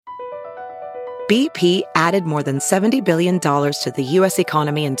BP added more than $70 billion to the U.S.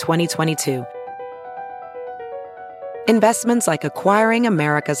 economy in 2022. Investments like acquiring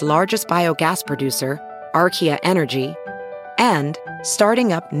America's largest biogas producer, Archaea Energy, and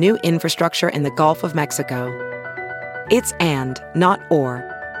starting up new infrastructure in the Gulf of Mexico. It's and, not or.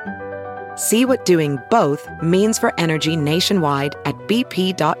 See what doing both means for energy nationwide at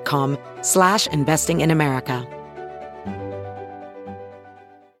bp.com/investing in America.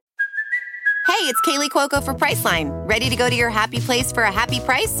 Hey, it's Kaylee Cuoco for Priceline. Ready to go to your happy place for a happy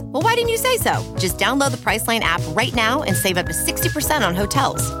price? Well, why didn't you say so? Just download the Priceline app right now and save up to 60% on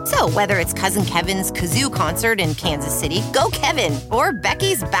hotels. So whether it's Cousin Kevin's Kazoo Concert in Kansas City, go Kevin, or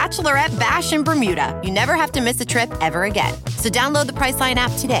Becky's Bachelorette Bash in Bermuda, you never have to miss a trip ever again. So download the Priceline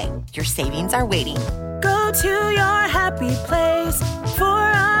app today. Your savings are waiting. Go to your happy place for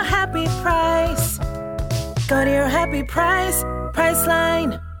a happy price. Go to your happy price,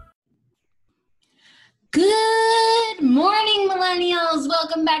 Priceline. Good morning, millennials.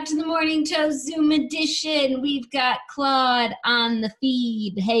 Welcome back to the Morning Toast Zoom edition. We've got Claude on the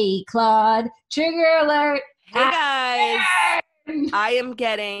feed. Hey, Claude. Trigger alert. Hey, guys. I am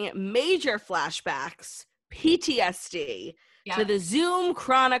getting major flashbacks, PTSD, to the Zoom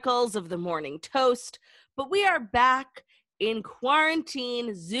chronicles of the Morning Toast. But we are back in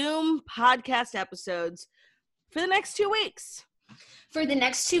quarantine Zoom podcast episodes for the next 2 weeks. For the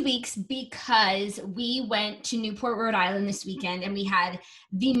next 2 weeks, because we went to Newport, Rhode Island this weekend, and we had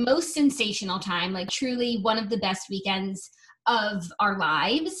the most sensational time, like truly one of the best weekends of our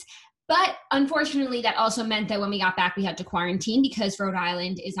lives. But unfortunately, that also meant that when we got back, we had to quarantine because Rhode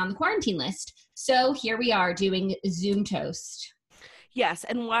Island is on the quarantine list. So here we are doing Zoom Toast. Yes,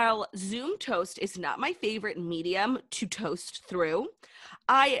 and while Zoom Toast is not my favorite medium to toast through,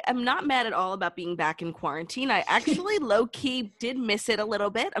 I am not mad at all about being back in quarantine. I actually low-key did miss it a little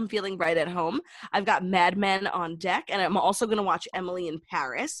bit. I'm feeling right at home. I've got Mad Men on deck, and I'm also going to watch Emily in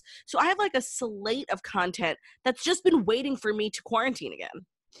Paris. So I have like a slate of content that's just been waiting for me to quarantine again.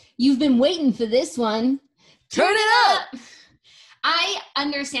 You've been waiting for this one. Turn it up! I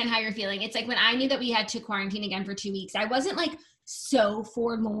understand how you're feeling. It's like when I knew that we had to quarantine again for 2 weeks, I wasn't like so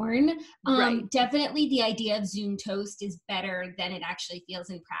forlorn. Right. Definitely the idea of Zoom Toast is better than it actually feels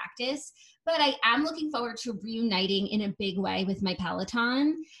in practice. But I am looking forward to reuniting in a big way with my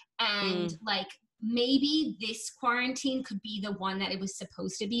Peloton. And like maybe this quarantine could be the one that it was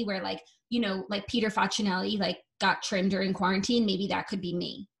supposed to be, where like, you know, like Peter Facinelli like got trimmed during quarantine. Maybe that could be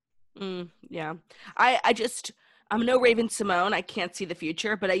me. Yeah. I'm no Raven Simone. I can't see the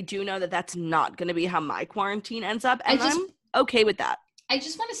future, but I do know that that's not going to be how my quarantine ends up. And I'm okay with that. I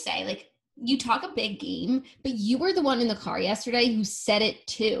just want to say, like, you talk a big game, but you were the one in the car yesterday who said it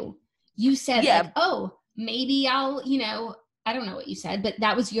too. You said, like, oh, maybe I'll, you know, I don't know what you said, but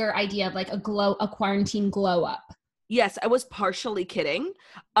that was your idea of like a quarantine glow up. Yes, I was partially kidding.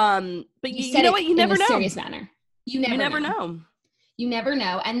 But you know what? You never know. In a serious manner. You never know. know. You never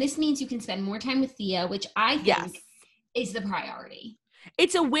know. And this means you can spend more time with Thea, which I think is the priority.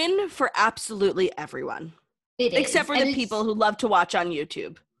 It's a win for absolutely everyone. It is. Except for the people who love to watch on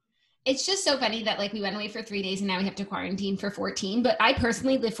YouTube. It's just so funny that like we went away for 3 days and now we have to quarantine for 14. But I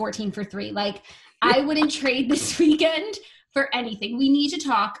personally live 14 for 3. Like I wouldn't trade this weekend for anything. We need to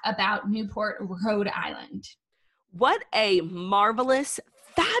talk about Newport, Rhode Island. What a marvelous,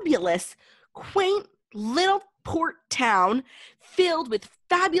 fabulous, quaint little port town filled with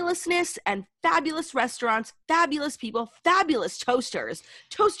fabulousness and fabulous restaurants, fabulous people, fabulous toasters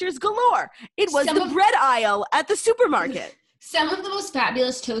galore. It was the bread aisle at the supermarket. Some of the most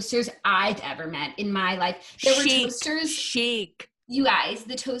fabulous toasters I've ever met in my life. There were toasters. Chic. You guys,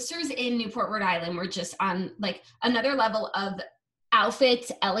 the toasters in Newport, Rhode Island were just on like another level of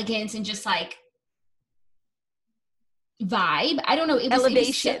outfits, elegance, and just like vibe. I don't know.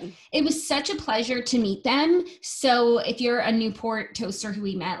 Elevation. It was such a pleasure to meet them. So if you're a Newport toaster who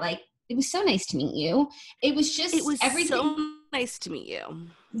we met, like it was so nice to meet you. It was everything. So nice to meet you.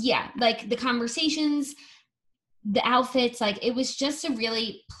 Yeah. Like the conversations, the outfits, like it was just a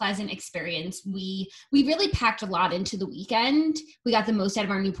really pleasant experience. We really packed a lot into the weekend. We got the most out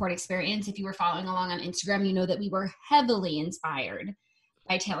of our Newport experience. If you were following along on Instagram, you know that we were heavily inspired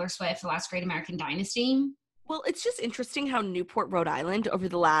by Taylor Swift, The Last Great American Dynasty. Well, it's just interesting how Newport, Rhode Island over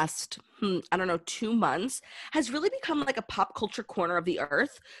the last, 2 months has really become like a pop culture corner of the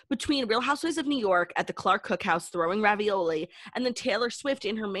earth between Real Housewives of New York at the Clark Cookhouse throwing ravioli and then Taylor Swift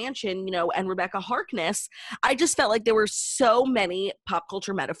in her mansion, and Rebecca Harkness. I just felt like there were so many pop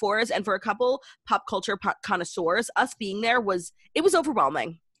culture metaphors. And for a couple pop culture connoisseurs, us being there was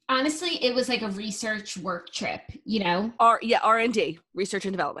overwhelming. Honestly, it was like a research work trip, R&D, research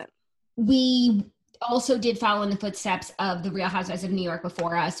and development. we also did follow in the footsteps of the Real Housewives of New York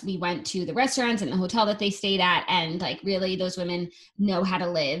before us. We went to the restaurants and the hotel that they stayed at, and like really those women know how to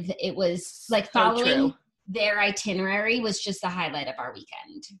live. It was like following their itinerary was just the highlight of our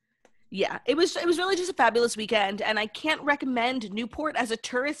weekend. Yeah, it was really just a fabulous weekend, and I can't recommend Newport as a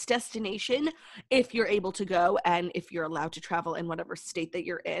tourist destination if you're able to go and if you're allowed to travel in whatever state that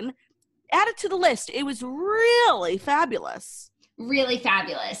you're in. Add it to the list. It was really fabulous. Really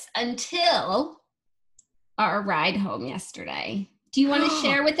fabulous until our ride home yesterday. Do you want to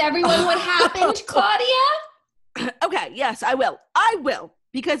share with everyone what happened, Claudia? Okay, yes, I will.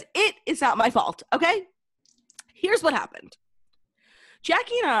 Because it is not my fault, okay? Here's what happened.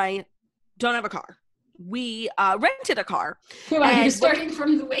 Jackie and I don't have a car. We rented a car. You're starting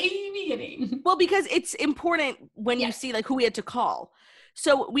from the way beginning. Well, because it's important when you see like who we had to call.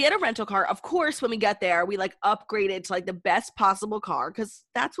 So we had a rental car. Of course, when we got there, we like upgraded to like the best possible car because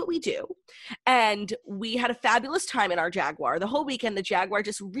that's what we do. And we had a fabulous time in our Jaguar. The whole weekend, the Jaguar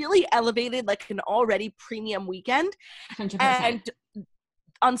just really elevated like an already premium weekend. 100%. And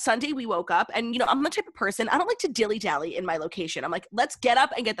on Sunday, we woke up and, you know, I'm the type of person, I don't like to dilly-dally in my location. I'm like, let's get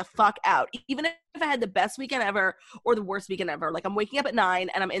up and get the fuck out. Even if I had the best weekend ever or the worst weekend ever. Like I'm waking up at 9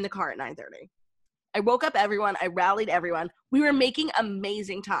 and I'm in the car at 9:30. I woke up everyone. I rallied everyone. We were making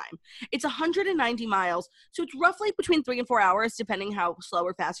amazing time. It's 190 miles, so it's roughly between 3 and 4 hours, depending how slow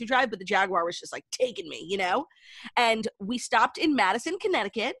or fast you drive, but the Jaguar was just like taking me, you know? And we stopped in Madison,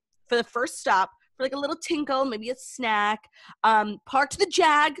 Connecticut for the first stop for like a little tinkle, maybe a snack, parked the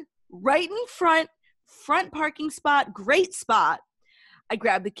Jag right in front parking spot, great spot. I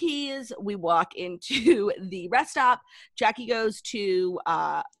grab the keys. We walk into the rest stop. Jackie goes to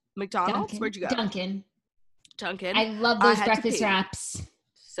McDonald's. Where'd you go? Dunkin'. I love those breakfast wraps.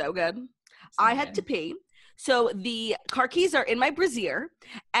 So good. I had to pee. So the car keys are in my brassiere,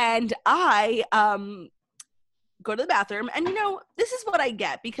 and I go to the bathroom. And, you know, this is what I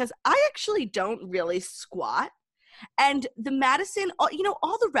get because I actually don't really squat. And the Madison, you know,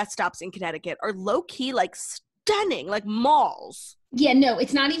 all the rest stops in Connecticut are low-key, like, stunning, like malls. Yeah, no,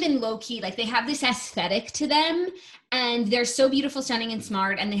 it's not even low-key. Like, they have this aesthetic to them, and they're so beautiful, stunning, and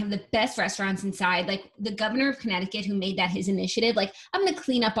smart, and they have the best restaurants inside. Like, the governor of Connecticut, who made that his initiative, like, I'm going to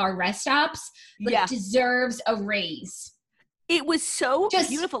clean up our rest stops, like, deserves a raise. It was so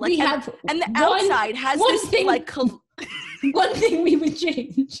beautiful. Like, and the outside has this, thing, like... one thing we would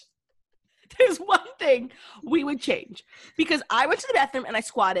change. There's one thing we would change because I went to the bathroom and I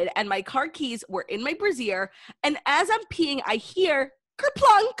squatted and my car keys were in my brassiere. And as I'm peeing, I hear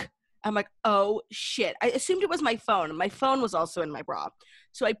kerplunk. I'm like, oh shit. I assumed it was my phone. My phone was also in my bra.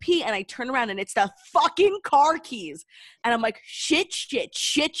 So I pee and I turn around and it's the fucking car keys. And I'm like, shit.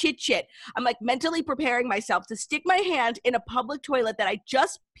 I'm like mentally preparing myself to stick my hand in a public toilet that I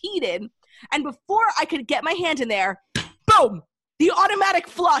just peed in. And before I could get my hand in there, boom, the automatic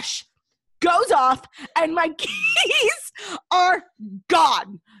flush goes off and my keys are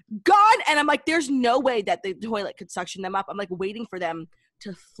gone. And I'm like, there's no way that the toilet could suction them up. I'm like waiting for them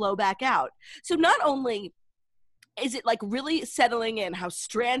to flow back out. So not only is it like really settling in how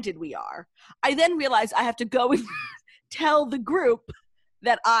stranded we are, I then realize I have to go and tell the group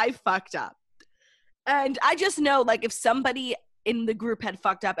that I fucked up. And I just know like if somebody in the group had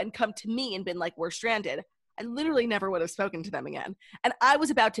fucked up and come to me and been like, we're stranded, I literally never would have spoken to them again. And I was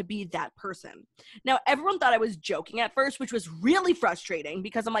about to be that person. Now, everyone thought I was joking at first, which was really frustrating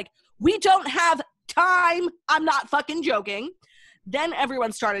because I'm like, we don't have time. I'm not fucking joking. Then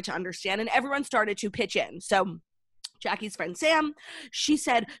everyone started to understand and everyone started to pitch in. So Jackie's friend Sam, she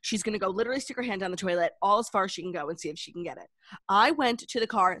said she's going to go literally stick her hand down the toilet all as far as she can go and see if she can get it. I went to the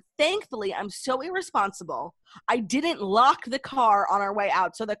car. Thankfully, I'm so irresponsible. I didn't lock the car on our way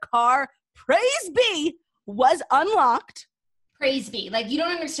out. So the car, praise be, was unlocked. Praise be. Like, you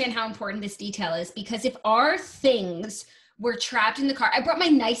don't understand how important this detail is because if our things were trapped in the car, I brought my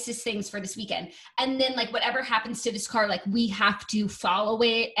nicest things for this weekend. And then like whatever happens to this car, like we have to follow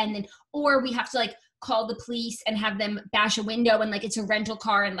it. And then, or we have to like call the police and have them bash a window and like it's a rental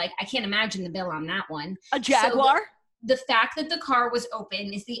car. And like, I can't imagine the bill on that one. A Jaguar? So the fact that the car was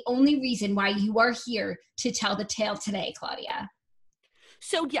open is the only reason why you are here to tell the tale today, Claudia.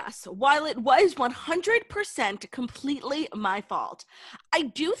 So yes, while it was 100% completely my fault, I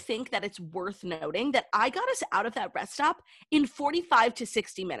do think that it's worth noting that I got us out of that rest stop in 45 to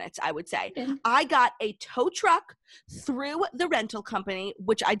 60 minutes, I would say. Mm-hmm. I got a tow truck through the rental company,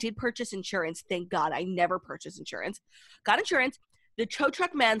 which I did purchase insurance. Thank God I never purchased insurance. Got insurance. The tow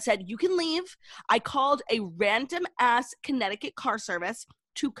truck man said, you can leave. I called a random ass Connecticut car service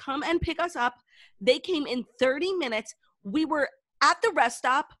to come and pick us up. They came in 30 minutes. We were at the rest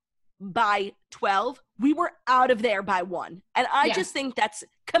stop by 12. We were out of there by 1. And I just think that's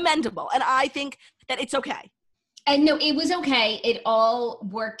commendable. And I think that it's okay. And no, it was okay. It all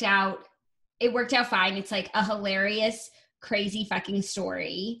worked out. It worked out fine. It's like a hilarious, crazy fucking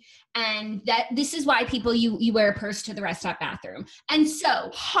story. And that this is why people, you wear a purse to the rest stop bathroom. And so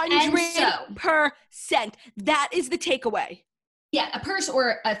 100%. That is the takeaway. Yeah, a purse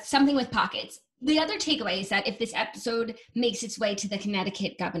or something with pockets. The other takeaway is that if this episode makes its way to the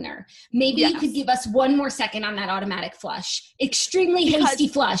Connecticut governor, maybe you could give us one more second on that automatic flush. Extremely hasty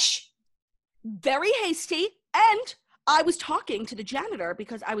flush. Very hasty. And I was talking to the janitor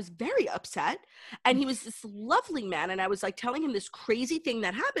because I was very upset. And he was this lovely man. And I was like telling him this crazy thing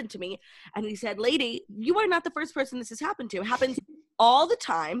that happened to me. And he said, lady, you are not the first person this has happened to. It happens all the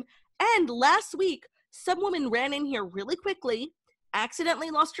time. And last week, some woman ran in here really quickly,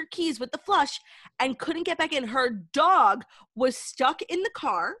 accidentally lost her keys with the flush and couldn't get back in. Her dog was stuck in the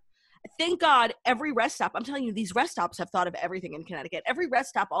car. Thank God every rest stop, I'm telling you, these rest stops have thought of everything in Connecticut. Every rest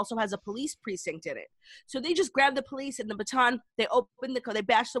stop also has a police precinct in it. So they just grabbed the police and the baton, they opened the car, they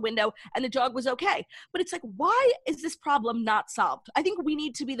bashed the window, and the dog was okay. But it's like, why is this problem not solved? I think we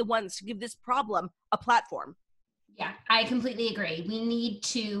need to be the ones to give this problem a platform. Yeah, I completely agree. We need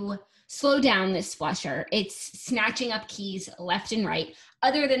to slow down this flusher. It's snatching up keys left and right.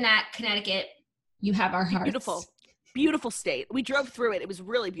 Other than that, Connecticut, you have our hearts. Beautiful. Beautiful state. We drove through it. It was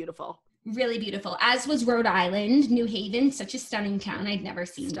really beautiful. Really beautiful. As was Rhode Island, New Haven, such a stunning town I'd never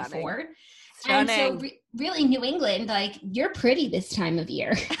seen before. Stunning. And so really New England, like, you're pretty this time of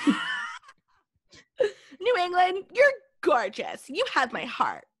year. New England, you're gorgeous. You have my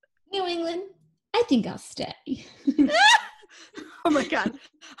heart. New England, I think I'll stay. Oh my God.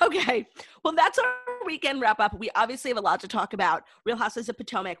 Okay. Well, that's our weekend wrap up. We obviously have a lot to talk about. Real Housewives of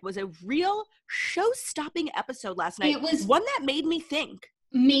Potomac was a real show-stopping episode last night. It was one that made me think.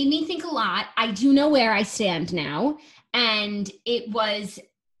 Made me think a lot. I do know where I stand now. And it was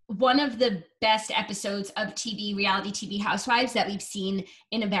one of the best episodes of TV, reality TV Housewives that we've seen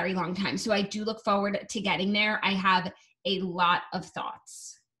in a very long time. So I do look forward to getting there. I have a lot of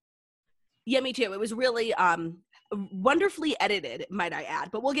thoughts. Yeah, me too. It was really wonderfully edited, might I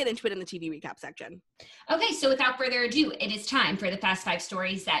add, but we'll get into it in the TV recap section. Okay, so without further ado, it is time for the Fast 5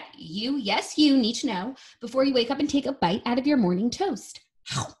 stories that you need to know before you wake up and take a bite out of your morning toast.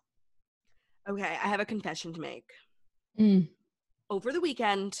 Okay, I have a confession to make. Over the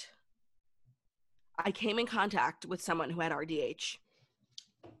weekend, I came in contact with someone who had RDH.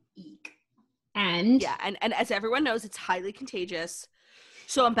 Eek. And? Yeah, and as everyone knows, it's highly contagious.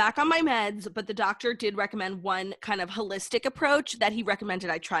 So I'm back on my meds, but the doctor did recommend one kind of holistic approach that he recommended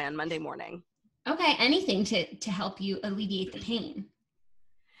I try on Monday morning. Okay, anything to help you alleviate the pain.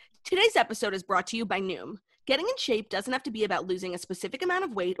 Today's episode is brought to you by Noom. Getting in shape doesn't have to be about losing a specific amount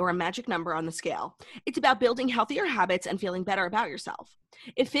of weight or a magic number on the scale. It's about building healthier habits and feeling better about yourself.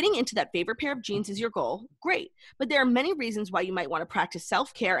 If fitting into that favorite pair of jeans is your goal, great. But there are many reasons why you might want to practice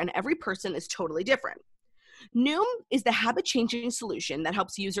self-care, and every person is totally different. Noom is the habit-changing solution that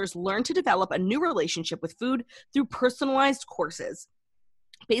helps users learn to develop a new relationship with food through personalized courses.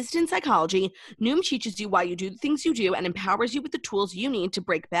 Based in psychology, Noom teaches you why you do the things you do and empowers you with the tools you need to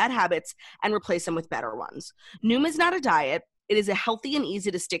break bad habits and replace them with better ones. Noom is not a diet. It is a healthy and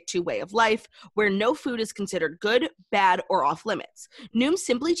easy to stick to way of life where no food is considered good, bad, or off limits. Noom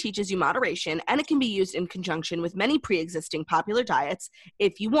simply teaches you moderation, and it can be used in conjunction with many pre-existing popular diets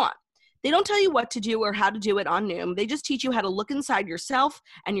if you want. They don't tell you what to do or how to do it on Noom. They just teach you how to look inside yourself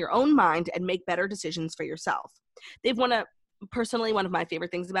and your own mind and make better decisions for yourself. Personally, one of my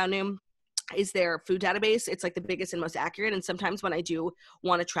favorite things about Noom is their food database. It's like the biggest and most accurate. And sometimes when I do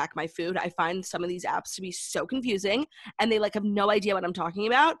want to track my food, I find some of these apps to be so confusing and they like have no idea what I'm talking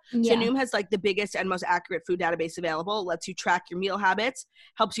about. Yeah. So Noom has like the biggest and most accurate food database available. It lets you track your meal habits,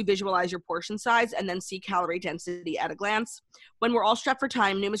 helps you visualize your portion size, and then see calorie density at a glance. When we're all strapped for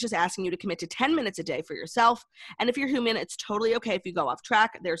time, Noom is just asking you to commit to 10 minutes a day for yourself. And if you're human, it's totally okay if you go off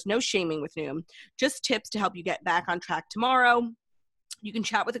track. There's no shaming with Noom. Just tips to help you get back on track tomorrow. You can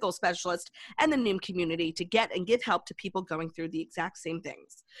chat with a goal specialist and the Noom community to get and give help to people going through the exact same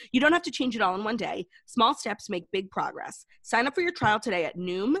things. You don't have to change it all in one day. Small steps make big progress. Sign up for your trial today at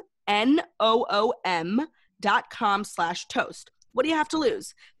Noom, Noom.com/toast. What do you have to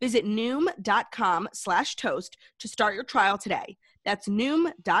lose? Visit Noom.com/toast to start your trial today. That's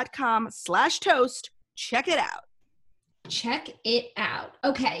Noom.com/toast. Check it out. Check it out.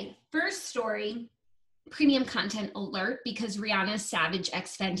 Okay, first story. Premium content alert because Rihanna's Savage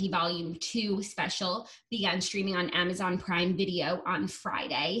X Fenty Volume 2 special began streaming on Amazon Prime Video on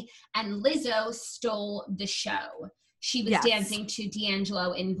Friday, and Lizzo stole the show. She was dancing to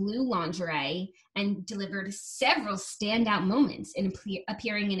D'Angelo in blue lingerie and delivered several standout moments in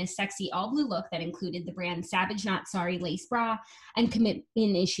appearing in a sexy all-blue look that included the brand Savage Not Sorry lace bra and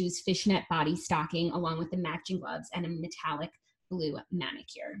Commitment Issues fishnet body stocking, along with the matching gloves and a metallic blue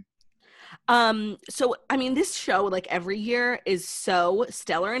manicure. So I mean, this show, like, every year is so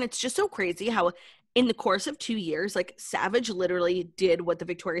stellar, and it's just so crazy how in the course of 2 years, like, Savage literally did what the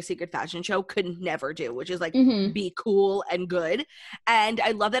Victoria's Secret fashion show could never do, which is like be cool and good. And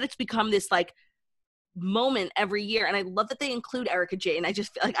I love that it's become this like moment every year, and I love that they include Erica Jane. I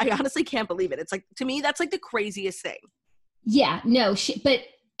just feel like, I honestly can't believe it. It's like, to me, that's like the craziest thing. Yeah, no, but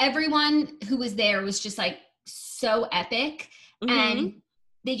everyone who was there was just like so epic, and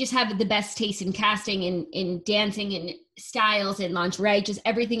they just have the best taste in casting and in dancing and styles and lingerie. Just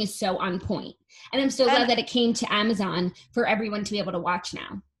everything is so on point. And I'm so glad that it came to Amazon for everyone to be able to watch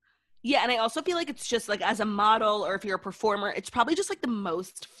now. Yeah, and I also feel like it's just like, as a model or if you're a performer, it's probably just like the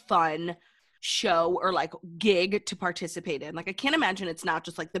most fun show or like gig to participate in. Like, I can't imagine it's not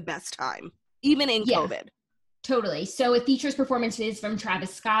just like the best time, even in COVID. Totally. So it features performances from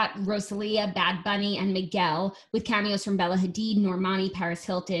Travis Scott, Rosalia, Bad Bunny, and Miguel, with cameos from Bella Hadid, Normani, Paris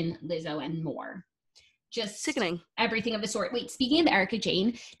Hilton, Lizzo, and more. Just sickening. Everything of the sort. Wait, speaking of Erica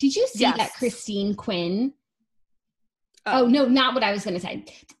Jane, did you see that Christine Quinn? Oh, no, not what I was going to say.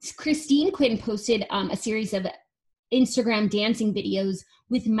 Christine Quinn posted a series of Instagram dancing videos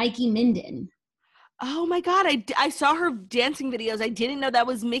with Mikey Minden. Oh my God, I saw her dancing videos. I didn't know that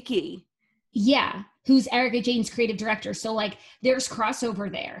was Mickey. Yeah, who's Erica Jane's creative director. So like, there's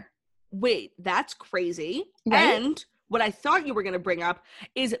crossover there. Wait, that's crazy. Right? And what I thought you were going to bring up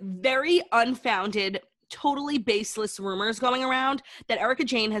is very unfounded, totally baseless rumors going around that Erica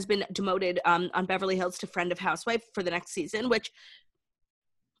Jane has been demoted on Beverly Hills to friend of housewife for the next season, which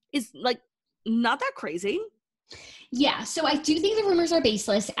is like not that crazy. Yeah, so I do think the rumors are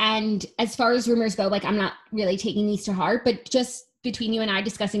baseless, and as far as rumors go, like, I'm not really taking these to heart, but just between you and I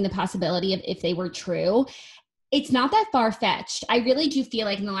discussing the possibility of if they were true, it's not that far-fetched. I really do feel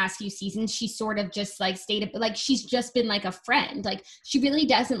like in the last few seasons, she sort of just like stayed, like, she's just been like a friend. Like, she really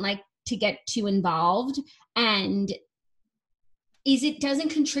doesn't like to get too involved, and it doesn't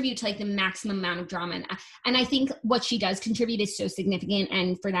contribute to like the maximum amount of drama. And I think what she does contribute is so significant.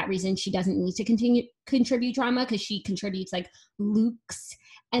 And for that reason, she doesn't need to contribute drama, because she contributes like looks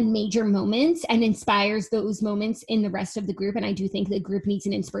and major moments and inspires those moments in the rest of the group. And I do think the group needs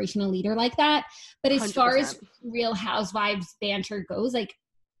an inspirational leader like that. But as 100%. far as Real Housewives banter goes, like,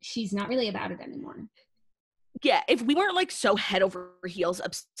 she's not really about it anymore. Yeah, if we weren't like so head over heels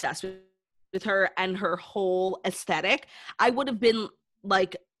obsessed with her and her whole aesthetic, I would have been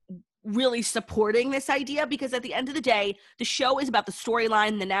like really supporting this idea, because at the end of the day, the show is about the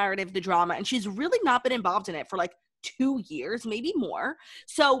storyline, the narrative, the drama, and she's really not been involved in it for like 2 years, maybe more.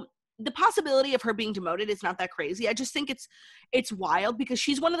 So the possibility of her being demoted is not that crazy. I just think it's wild, because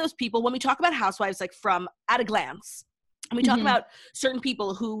she's one of those people, when we talk about housewives, like from at a glance, and we talk about certain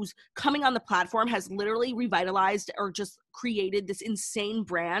people whose coming on the platform has literally revitalized or just created this insane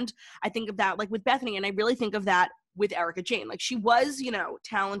brand. I think of that like with Bethany, and I really think of that with Erica Jane. Like, she was, you know,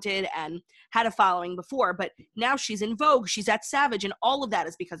 talented and had a following before, but now she's in vogue, she's at Savage, and all of that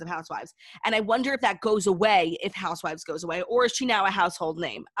is because of Housewives. And I wonder if that goes away, if Housewives goes away, or is she now a household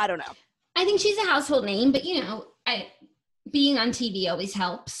name? I don't know. I think she's a household name, but you know, being on TV always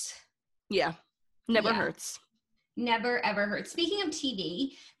helps. Yeah, never hurts. Never, ever hurts. Speaking of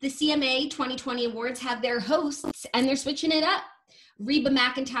TV, the CMA 2020 Awards have their hosts, and they're switching it up. Reba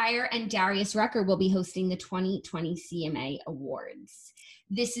McEntire and Darius Rucker will be hosting the 2020 CMA Awards.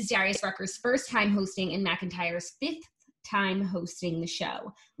 This is Darius Rucker's first time hosting and McEntire's fifth time hosting the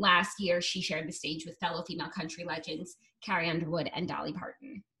show. Last year, she shared the stage with fellow female country legends Carrie Underwood and Dolly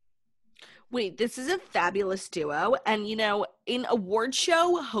Parton. Wait, this is a fabulous duo. And, you know, in award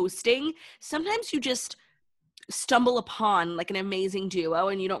show hosting, sometimes you just stumble upon like an amazing duo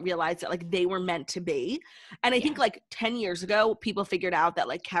and you don't realize that like they were meant to be. And I think like 10 years ago, people figured out that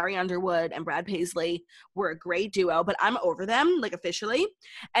like Carrie Underwood and Brad Paisley were a great duo, but I'm over them like officially.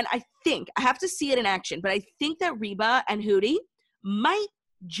 And I think I have to see it in action, but I think that Reba and Hootie might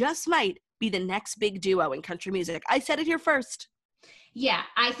be the next big duo in country music. I said it here first. Yeah,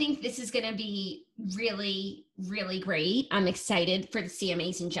 I think this is going to be really, really great. I'm excited for the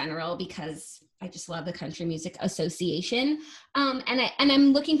CMAs in general, because I just love the Country Music Association. And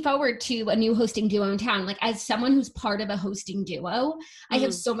I'm looking forward to a new hosting duo in town. Like, as someone who's part of a hosting duo, I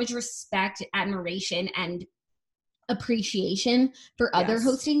have so much respect, admiration, and appreciation for other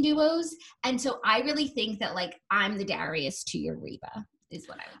hosting duos. And so I really think that like I'm the Darius to your Reba. is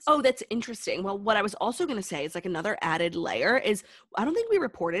what I would say. Oh, that's interesting. Well, what I was also going to say is like another added layer is, I don't think we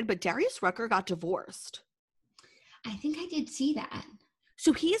reported, but Darius Rucker got divorced. I think I did see that.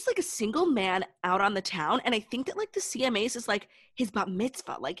 So he is like a single man out on the town. And I think that like the CMAs is like his bat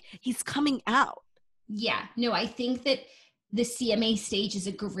mitzvah. Like he's coming out. Yeah. No, I think that the CMA stage is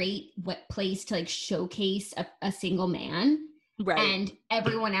a great place to like showcase a single man. Right. And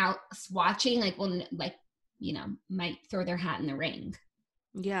everyone else watching like will like, you know, might throw their hat in the ring.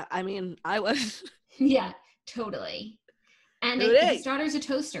 Yeah. I mean, I was. Yeah, totally. And his daughter's a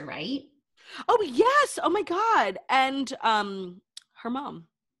toaster, right? Oh, yes. Oh my God. And her mom.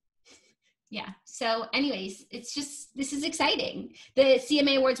 Yeah. So anyways, it's just, this is exciting. The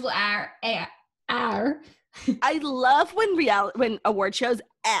CMA Awards will air. I love when award shows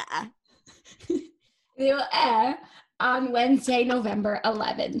air. They will air on Wednesday, November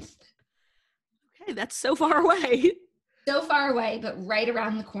 11th. Okay, that's so far away. So far away, but right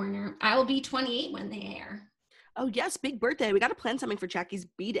around the corner. I will be 28 when they air. Oh, yes, big birthday. We got to plan something for Jackie's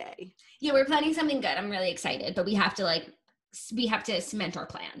B-Day. Yeah, we're planning something good. I'm really excited, but we have to cement our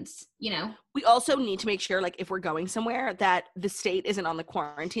plans, you know? We also need to make sure, like, if we're going somewhere, that the state isn't on the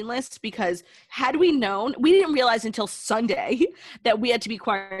quarantine list, because had we known, we didn't realize until Sunday that we had to be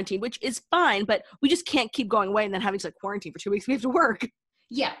quarantined, which is fine, but we just can't keep going away and then having to like quarantine for 2 weeks. We have to work.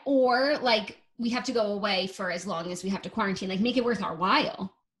 Yeah, or like we have to go away for as long as we have to quarantine, like make it worth our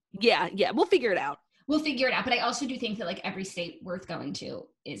while. Yeah, we'll figure it out. But I also do think that like every state worth going to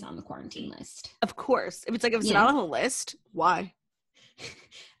is on the quarantine list. Of course. If it's not on the list, why?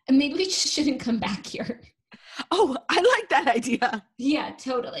 And maybe we just shouldn't come back here. Oh, I like that idea. Yeah,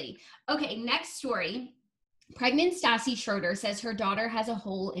 totally. Okay, next story. Pregnant Stassi Schroeder says her daughter has a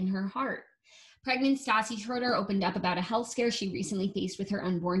hole in her heart. Pregnant Stassi Schroeder opened up about a health scare she recently faced with her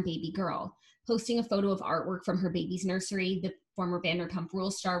unborn baby girl. Posting a photo of artwork from her baby's nursery, the former Vanderpump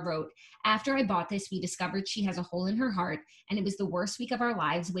Rules star wrote, "After I bought this, we discovered she has a hole in her heart, and it was the worst week of our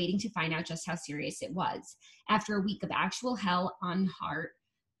lives waiting to find out just how serious it was. After a week of actual hell on heart,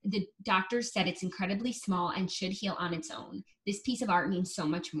 the doctors said it's incredibly small and should heal on its own. This piece of art means so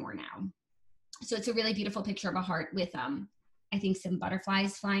much more now." So it's a really beautiful picture of a heart with, I think, some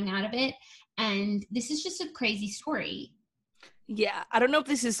butterflies flying out of it. And this is just a crazy story. Yeah, I don't know if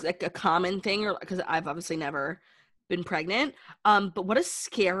this is like a common thing, or because I've obviously never been pregnant. But what a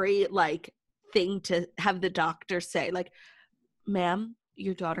scary like thing to have the doctor say, like, "Ma'am,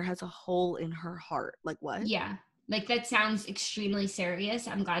 your daughter has a hole in her heart." Like, what? Yeah, like that sounds extremely serious.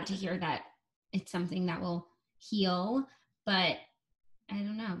 I'm glad to hear that it's something that will heal, but I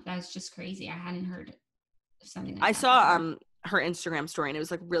don't know. That's just crazy. I hadn't heard of something like that. I saw her Instagram story, and it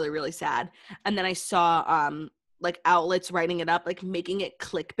was like really, really sad. And then I saw like outlets writing it up, like making it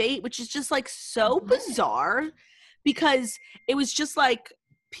clickbait, which is just like so bizarre, because it was just like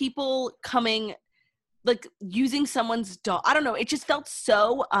people coming, like using someone's dog. I don't know. It just felt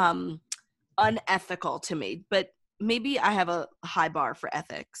so unethical to me, but maybe I have a high bar for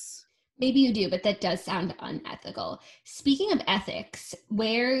ethics. Maybe you do, but that does sound unethical. Speaking of ethics,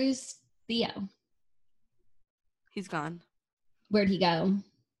 where's Theo? He's gone. Where'd he go?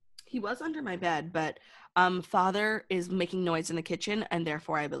 He was under my bed, but father is making noise in the kitchen, and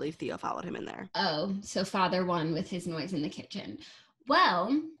therefore I believe Theo followed him in there. Oh, so father won with his noise in the kitchen.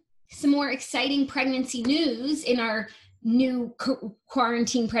 Well, some more exciting pregnancy news in our new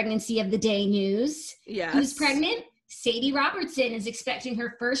quarantine pregnancy of the day news. Yes. Who's pregnant? Sadie Robertson is expecting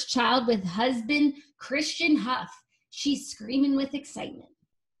her first child with husband Christian Huff. She's screaming with excitement.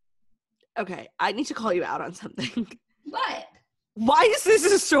 Okay, I need to call you out on something. What? Why is this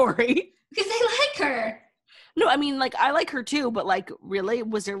a story? Because I like her. No, I mean, like, I like her too, but, like, really?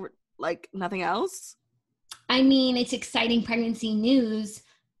 Was there, like, nothing else? I mean, it's exciting pregnancy news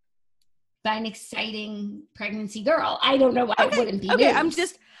by an exciting pregnancy girl. I don't know why it wouldn't be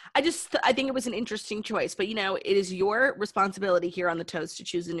news. I think it was an interesting choice, but, you know, it is your responsibility here on the Toast to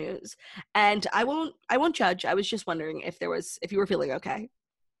choose the news. And I won't judge. I was just wondering if you were feeling okay.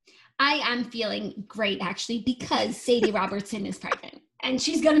 I am feeling great, actually, because Sadie Robertson is pregnant. And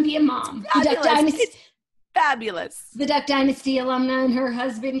she's going to be a mom. Fabulous. The Duck Dynasty alumna and her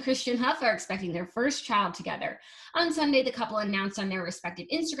husband, Christian Huff, are expecting their first child together. On Sunday, the couple announced on their respective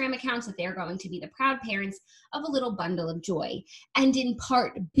Instagram accounts that they're going to be the proud parents of a little bundle of joy. And in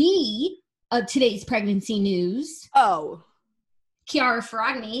part B of today's pregnancy news, Chiara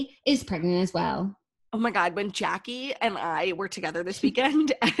Ferragni is pregnant as well. Oh my God, when Jackie and I were together this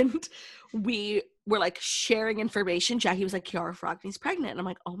weekend and we were like sharing information, Jackie was like, Chiara Ferragni's pregnant. And I'm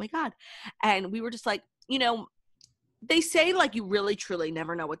like, oh my God. And we were just like, you know, they say like you really truly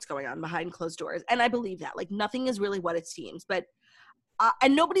never know what's going on behind closed doors. And I believe that. Like nothing is really what it seems. But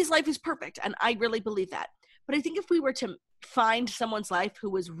and nobody's life is perfect, and I really believe that. But I think if we were to find someone's life who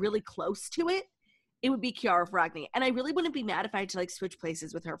was really close to it, it would be Chiara Ferragni. And I really wouldn't be mad if I had to like switch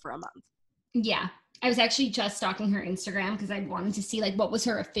places with her for a month. Yeah. I was actually just stalking her Instagram because I wanted to see like what was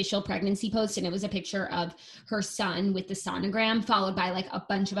her official pregnancy post. And it was a picture of her son with the sonogram followed by like a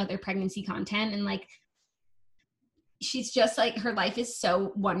bunch of other pregnancy content. And like, she's just like, her life is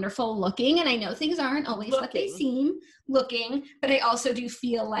so wonderful looking. And I know things aren't always what they seem looking, but I also do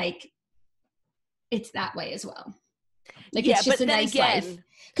feel like it's that way as well. Like, it's just a nice life.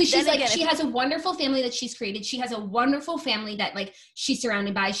 Because she's like, she has a wonderful family that she's created. She has a wonderful family that like she's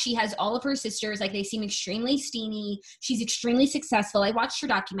surrounded by. She has all of her sisters. Like, they seem extremely steamy. She's extremely successful. I watched her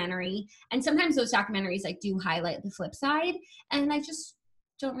documentary, and sometimes those documentaries like do highlight the flip side. And I just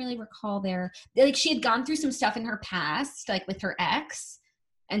don't really recall like she had gone through some stuff in her past, like with her ex.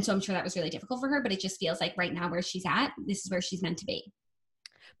 And so I'm sure that was really difficult for her, but it just feels like right now where she's at, this is where she's meant to be.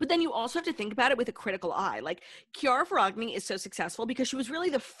 But then you also have to think about it with a critical eye. Like, Chiara Ferragni is so successful because she was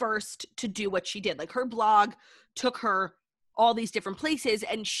really the first to do what she did. Like, her blog took her all these different places,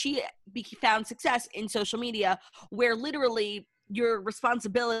 and she found success in social media, where literally your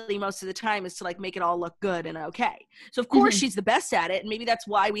responsibility most of the time is to like make it all look good and okay. So of course she's the best at it, and maybe that's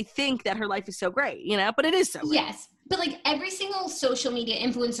why we think that her life is so great, you know, but it is so great. Yes. But like every single social media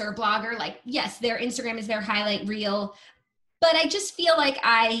influencer or blogger, like, yes, their Instagram is their highlight reel. But I just feel like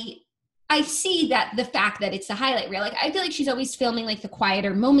I see that the fact that it's the highlight reel. Like, I feel like she's always filming like the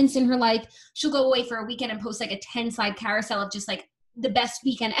quieter moments in her life. She'll go away for a weekend and post like a 10-slide carousel of just like the best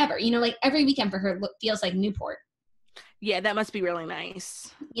weekend ever. You know, like every weekend for her feels like Newport. Yeah, that must be really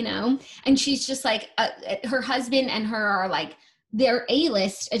nice. You know? And she's just like, her husband and her are like, they're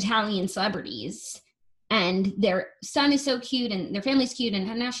A-list Italian celebrities. And their son is so cute and their family's cute.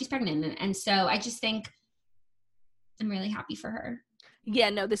 And now she's pregnant. And so I just think I'm really happy for her. Yeah,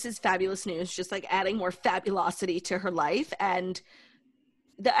 no, this is fabulous news. Just like adding more fabulosity to her life. And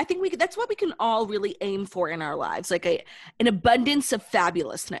I think that's what we can all really aim for in our lives. Like an abundance of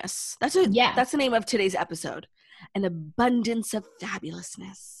fabulousness. That's the name of today's episode. An abundance of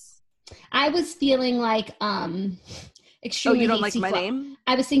fabulousness. I was feeling like extremely. Oh, you don't like my name?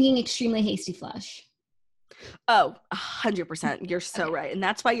 I was thinking extremely hasty flush. Oh, 100%. You're so right. And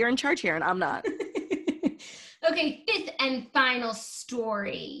that's why you're in charge here and I'm not. Okay, fifth and final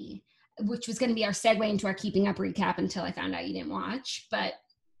story, which was going to be our segue into our Keeping Up recap until I found out you didn't watch, but.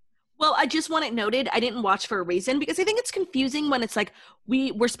 Well, I just want it noted, I didn't watch for a reason, because I think it's confusing when it's like,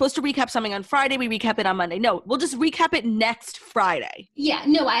 we're supposed to recap something on Friday, we recap it on Monday. No, we'll just recap it next Friday. Yeah,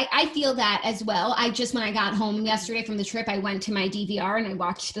 no, I feel that as well. When I got home yesterday from the trip, I went to my DVR and I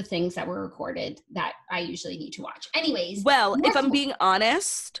watched the things that were recorded that I usually need to watch. Anyways. Well, if I'm being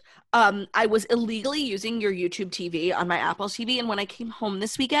honest, I was illegally using your YouTube TV on my Apple TV, and when I came home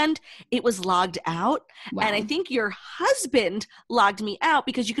this weekend, it was logged out. Wow. And I think your husband logged me out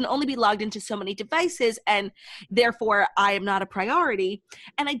because you can only be logged into so many devices, and therefore I am not a priority.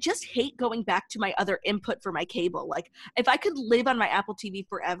 And I just hate going back to my other input for my cable. Like, if I could live on my Apple TV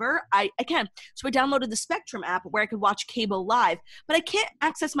forever, I can. So I downloaded the Spectrum app where I could watch cable live, but I can't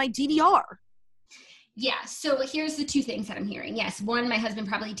access my DVR. Yeah, so here's the two things that I'm hearing. Yes, one, my husband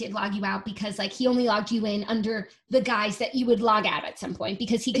probably did log you out because like he only logged you in under the guise that you would log out at some point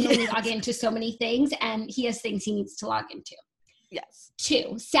because he can only log into so many things and he has things he needs to log into. Yes.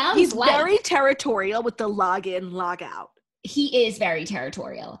 Two, he's very territorial with the log in, log out. He is very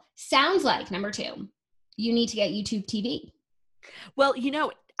territorial. Sounds like, number two, you need to get YouTube TV. Well, you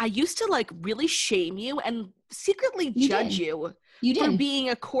know, I used to like really shame you and secretly judge you. You did. For being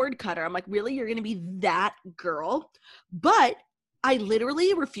a cord cutter. I'm like, really? You're going to be that girl? But I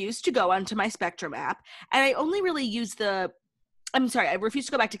literally refused to go onto my Spectrum app. And I only really use I refuse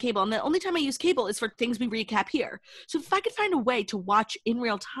to go back to cable. And the only time I use cable is for things we recap here. So if I could find a way to watch in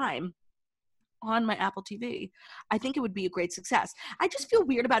real time on my Apple TV, I think it would be a great success. I just feel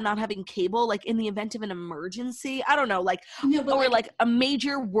weird about not having cable, like in the event of an emergency. I don't know, or like a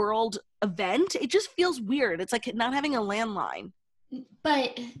major world event. It just feels weird. It's like not having a landline.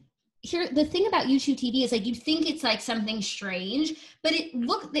 But here, the thing about YouTube TV is like you think it's like something strange, but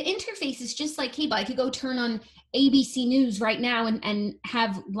the interface is just like cable. I could go turn on ABC News right now and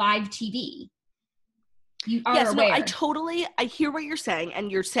have live TV. You are aware. No, I hear what you're saying,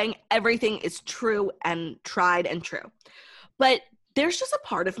 and you're saying everything is true and tried and true. But there's just a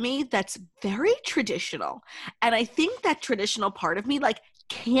part of me that's very traditional. And I think that traditional part of me like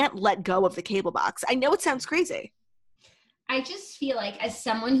can't let go of the cable box. I know it sounds crazy. I just feel like as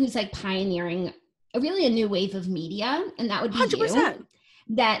someone who's like pioneering a new wave of media, and that would be 100%. You,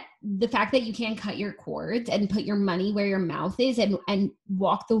 that the fact that you can't cut your cords and put your money where your mouth is and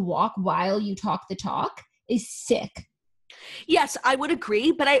walk the walk while you talk the talk is sick. Yes, I would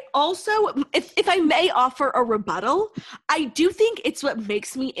agree. But I also, if I may offer a rebuttal, I do think it's what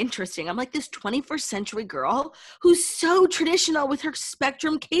makes me interesting. I'm like this 21st century girl who's so traditional with her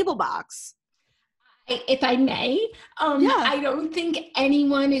Spectrum cable box. If I may, I don't think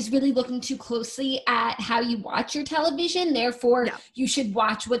anyone is really looking too closely at how you watch your television. Therefore, you should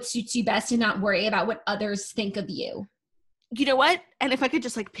watch what suits you best and not worry about what others think of you. You know what? And if I could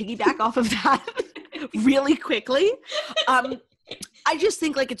just like piggyback off of that really quickly, I just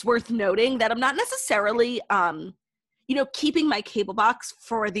think like it's worth noting that I'm not necessarily, keeping my cable box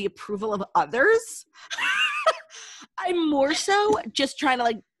for the approval of others. I'm more so just trying to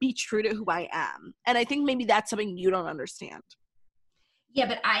like be true to who I am. And I think maybe that's something you don't understand. Yeah,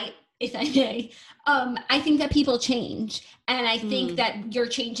 but if I may, I think that people change. And I think that you're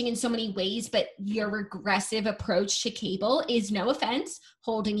changing in so many ways, but your regressive approach to cable is, no offense,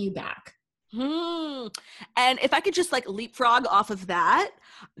 holding you back. And if I could just like leapfrog off of that,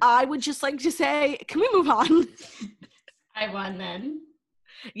 I would just like to say, can we move on? I won then.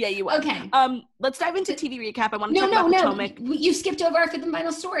 Yeah, you won. Okay. Let's dive into TV recap. I want to talk about Potomac. You skipped over our fifth and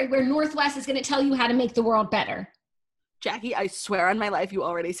final story where Northwest is going to tell you how to make the world better. Jackie, I swear on my life, you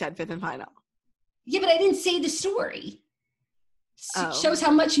already said fifth and final. Yeah, but I didn't say the story. Shows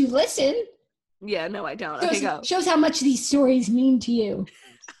how much you listen. Yeah, no, I don't. Okay, go. Shows how much these stories mean to you.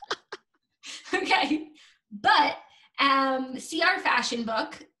 Okay. But CR Fashion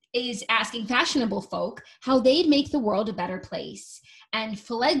Book is asking fashionable folk how they'd make the world a better place. And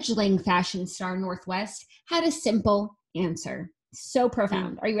fledgling fashion star Northwest had a simple answer. So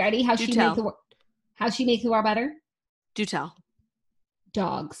profound. Are you ready? How she make the world better? Do tell.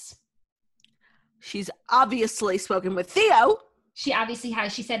 Dogs. She's obviously spoken with Theo. She obviously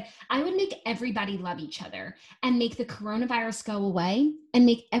has. She said, I would make everybody love each other and make the coronavirus go away and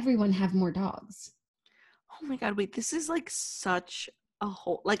make everyone have more dogs. Oh my God, wait, this is like such a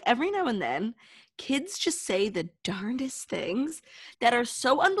whole, like every now and then, kids just say the darndest things that are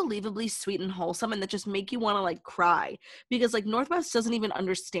so unbelievably sweet and wholesome and that just make you want to like cry, because like Northwest doesn't even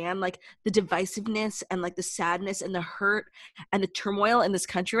understand like the divisiveness and like the sadness and the hurt and the turmoil in this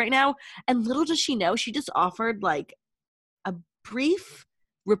country right now. And little does she know, she just offered like a brief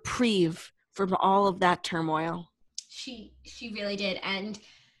reprieve from all of that turmoil. She really did. And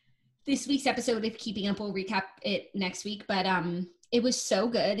this week's episode of Keeping Up, we'll recap it next week, but it was so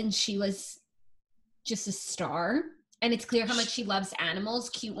good, and she was just a star. And it's clear how much she loves animals,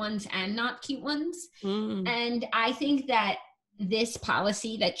 cute ones and not cute ones. And I think that this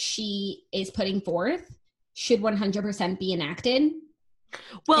policy that she is putting forth should 100% be enacted.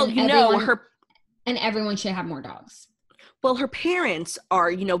 Well, and everyone should have more dogs. Well, her parents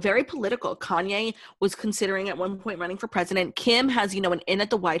are, very political. Kanye was considering at one point running for president. Kim has, an in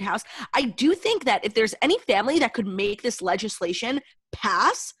at the White House. I do think that if there's any family that could make this legislation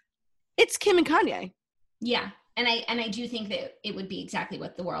pass, it's Kim and Kanye. Yeah. And I do think that it would be exactly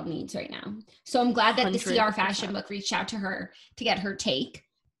what the world needs right now. So I'm glad that 100%. The CR Fashion Book reached out to her to get her take,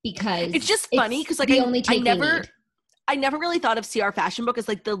 because it's just funny because like I never really thought of CR Fashion Book as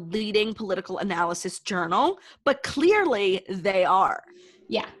like the leading political analysis journal, but clearly they are.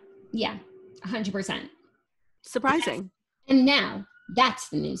 Yeah. 100%. Surprising. And now that's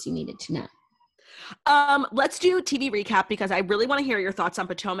the news you needed to know. Let's do TV recap, because I really want to hear your thoughts on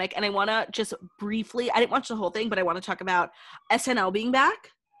Potomac, and I want to just briefly, I didn't watch the whole thing, but I want to talk about SNL being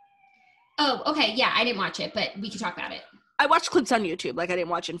back. Oh, okay. Yeah, I didn't watch it, but we could talk about it. I watched clips on YouTube. Like I didn't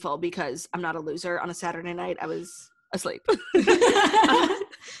watch in full because I'm not a loser. On a Saturday night, I was asleep. I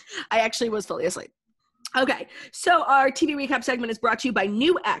actually was fully asleep. Okay, so our TV recap segment is brought to you by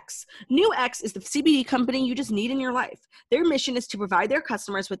New X. New X is the CBD company you just need in your life. Their mission is to provide their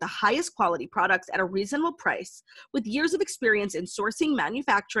customers with the highest quality products at a reasonable price. With years of experience in sourcing,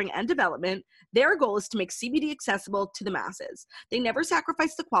 manufacturing, and development, their goal is to make CBD accessible to the masses. They never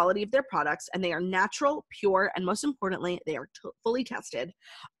sacrifice the quality of their products, and they are natural, pure, and most importantly, they are fully tested.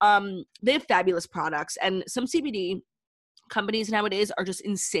 They have fabulous products, and some CBD companies nowadays are just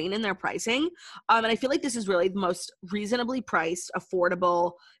insane in their pricing. And I feel like this is really the most reasonably priced,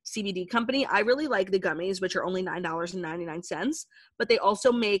 affordable CBD company. I really like the gummies, which are only $9.99, but they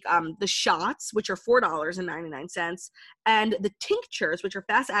also make the shots, which are $4.99, and the tinctures, which are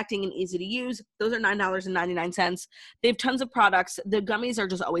fast acting and easy to use. Those are $9.99. They have tons of products. The gummies are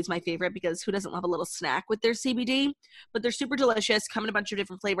just always my favorite, because who doesn't love a little snack with their CBD? But they're super delicious, come in a bunch of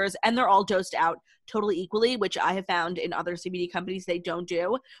different flavors, and they're all dosed out totally equally, which I have found in other CBD companies they don't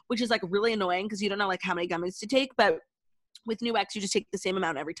do, which is like really annoying because you don't know like how many gummies to take. But With New X, you just take the same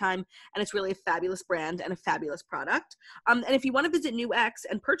amount every time, and it's really a fabulous brand and a fabulous product. And if you want to visit New X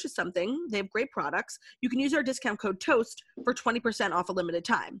and purchase something, they have great products. You can use our discount code TOAST for 20% off a limited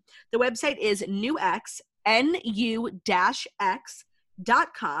time. The website is NU-X.com.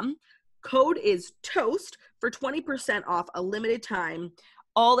 Code is TOAST for 20% off a limited time.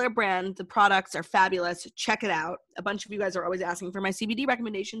 All their brand, the products are fabulous. Check it out. A bunch of you guys are always asking for my CBD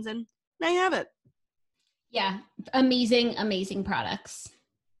recommendations, and now you have it. Yeah, amazing, amazing products.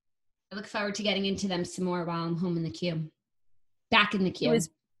 I look forward to getting into them some more while I'm home in the queue. Back in the queue.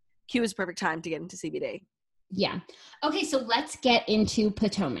 Q is perfect time to get into CBD. Yeah. Okay, so let's get into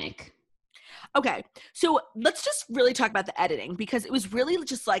Potomac. Okay, so let's just really talk about the editing, because it was really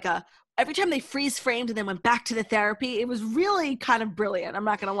just like every time they freeze framed and then went back to the therapy, it was really kind of brilliant. I'm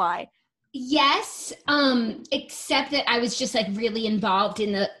not going to lie. Yes, except that I was just like really involved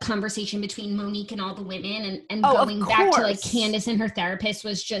in the conversation between Monique and all the women, and going back to like Candace and her therapist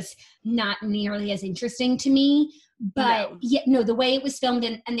was just not nearly as interesting to me. But the way it was filmed,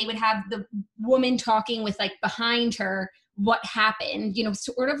 and they would have the woman talking with like behind her what happened,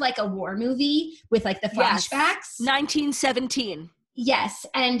 sort of like a war movie with like the flashbacks. 1917. Yes,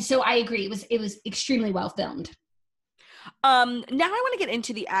 and so I agree. It was extremely well filmed. Now I want to get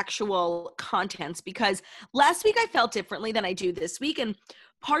into the actual contents, because last week I felt differently than I do this week. And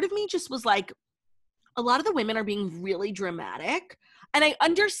part of me just was like, a lot of the women are being really dramatic. And I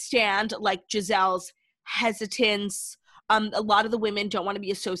understand like Giselle's hesitance. A lot of the women don't want to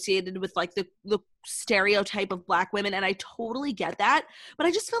be associated with like the stereotype of Black women. And I totally get that. But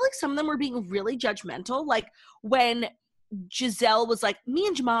I just felt like some of them were being really judgmental. Like when Giselle was like, me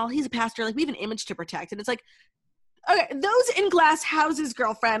and Jamal, he's a pastor, like we have an image to protect. And it's like, okay, those in glass houses,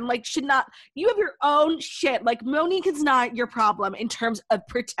 girlfriend, like should not, you have your own shit. Like Monique is not your problem in terms of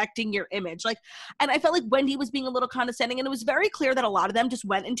protecting your image. Like, and I felt like Wendy was being a little condescending, and it was very clear that a lot of them just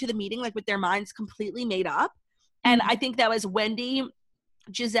went into the meeting like with their minds completely made up. And I think that was Wendy,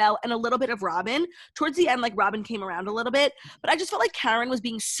 Giselle, and a little bit of Robin. Towards the end, like Robin came around a little bit, but I just felt like Karen was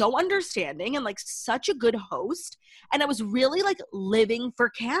being so understanding and like such a good host. And I was really like living for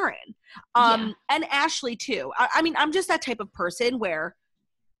Karen. And Ashley too. I mean, I'm just that type of person where,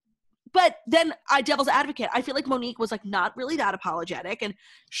 but then devil's advocate, I feel like Monique was like not really that apologetic, and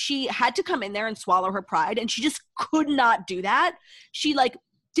she had to come in there and swallow her pride, and she just could not do that. She like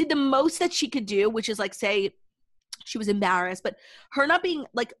did the most that she could do, which is like say, she was embarrassed, but her not being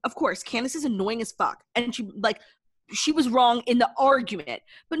like, of course, Candace is annoying as fuck. And she was wrong in the argument,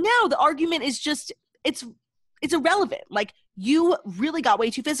 but now the argument is just, it's irrelevant. Like you really got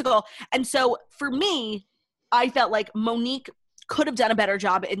way too physical. And so for me, I felt like Monique could have done a better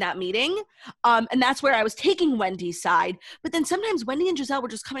job in that meeting. And that's where I was taking Wendy's side. But then sometimes Wendy and Giselle were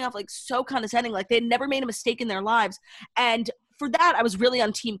just coming off like so condescending, like they had never made a mistake in their lives. And for that, I was really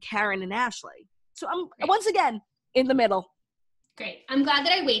on team Karen and Ashley. So I'm once again in the middle. Great. I'm glad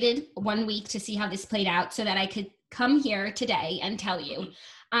that I waited 1 week to see how this played out so that I could come here today and tell you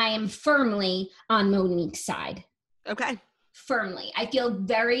I am firmly on Monique's side. Okay. Firmly. I feel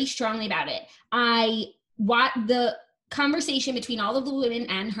very strongly about it. The conversation between all of the women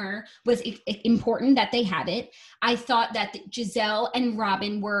and her was important that they had it. I thought that Giselle and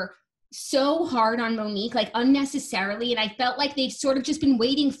Robin were so hard on Monique, like unnecessarily. And I felt like they've sort of just been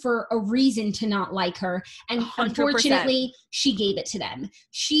waiting for a reason to not like her. And 100%. Unfortunately, she gave it to them.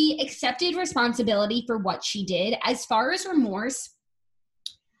 She accepted responsibility for what she did. As far as remorse,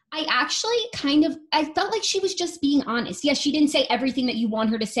 I felt like she was just being honest. Yes, she didn't say everything that you want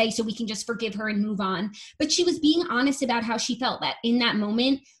her to say so we can just forgive her and move on. But she was being honest about how she felt that in that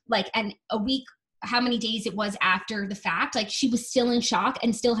moment, like, and a week, how many days it was after the fact, like she was still in shock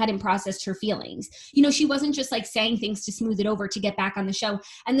and still hadn't processed her feelings. She wasn't just like saying things to smooth it over to get back on the show.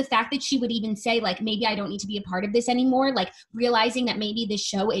 And the fact that she would even say like, maybe I don't need to be a part of this anymore, like realizing that maybe this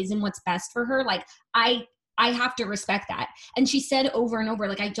show isn't what's best for her. Like I have to respect that. And she said over and over,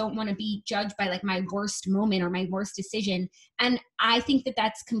 like, I don't want to be judged by like my worst moment or my worst decision. And I think that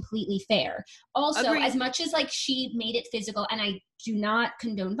that's completely fair. Also, Agreed. As much as like she made it physical, and I do not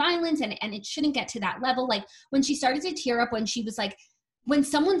condone violence and it shouldn't get to that level. Like when she started to tear up, when she was like, when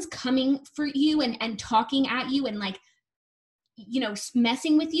someone's coming for you and talking at you and like,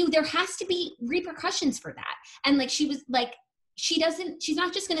 messing with you, there has to be repercussions for that. And like, she was like, she's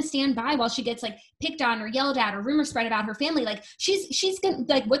not just going to stand by while she gets like picked on or yelled at or rumors spread about her family. Like she's going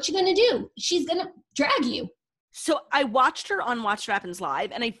to, like, what you going to do? She's going to drag you. So I watched her on Watch What Happens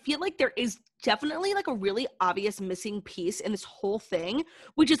Live, and I feel like there is definitely like a really obvious missing piece in this whole thing,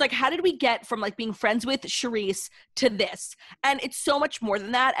 which is like, how did we get from like being friends with Charisse to this? And it's so much more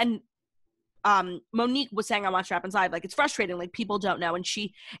than that. And Monique was saying on Watch What Happens Live, like, it's frustrating, like, people don't know, and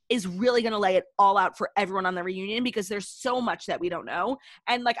she is really going to lay it all out for everyone on the reunion because there's so much that we don't know.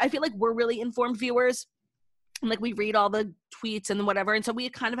 And, like, I feel like we're really informed viewers, and, like, we read all the tweets and whatever, and so we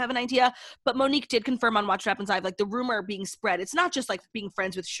kind of have an idea. But Monique did confirm on Watch What Happens Live, like, the rumor being spread, it's not just, like, being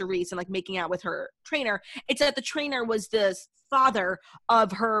friends with Charisse and, like, making out with her trainer. It's that the trainer was the father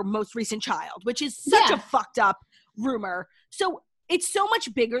of her most recent child, which is such a fucked up rumor. So it's so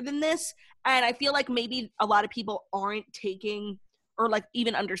much bigger than this, and I feel like maybe a lot of people aren't taking or, like,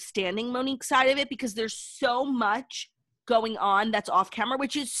 even understanding Monique's side of it because there's so much going on that's off camera,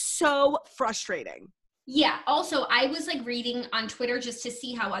 which is so frustrating. Yeah. Also, I was, like, reading on Twitter just to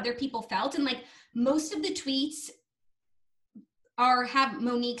see how other people felt, and, like, most of the tweets have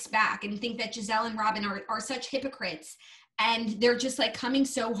Monique's back and think that Giselle and Robin are such hypocrites, and they're just, like, coming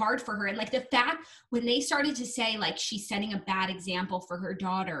so hard for her. And, like, the fact when they started to say, like, she's setting a bad example for her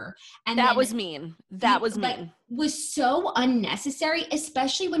daughter, and that was mean. That was mean. Like, was so unnecessary,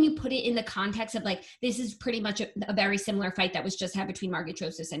 especially when you put it in the context of, like, this is pretty much a very similar fight that was just had between Margaret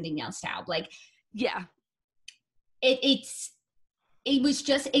Josephs and Danielle Staub. Like, yeah, they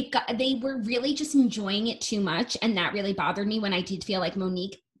were really just enjoying it too much, and that really bothered me when I did feel like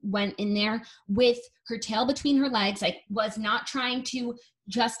Monique went in there with her tail between her legs, like, was not trying to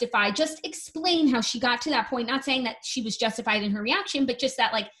just explain how she got to that point, not saying that she was justified in her reaction, but just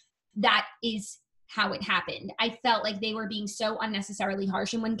that, like, that is how it happened. I felt like they were being so unnecessarily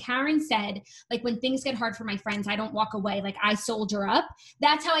harsh. And when Karen said, like, when things get hard for my friends, I don't walk away, like, I soldier up,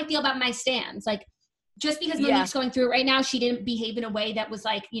 that's how I feel about my stands. Like, just because Monique's going through it right now, she didn't behave in a way that was,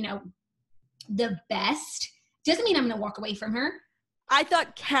 like, you know, the best, doesn't mean I'm going to walk away from her. I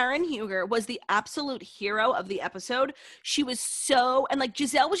thought Karen Huger was the absolute hero of the episode. She was so, and, like,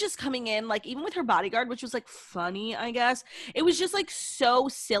 Giselle was just coming in, like, even with her bodyguard, which was, like, funny, I guess. It was just, like, so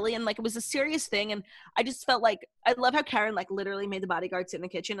silly, and, like, it was a serious thing, and I just felt like, I love how Karen, like, literally made the bodyguard sit in the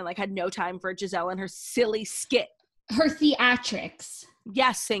kitchen and, like, had no time for Giselle and her silly skit. Her theatrics.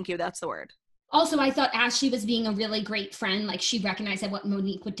 Yes, thank you, that's the word. Also, I thought Ashley was being a really great friend. Like, she recognized that what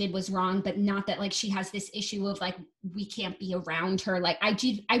Monique did was wrong, but not that, like, she has this issue of, like, we can't be around her. Like, I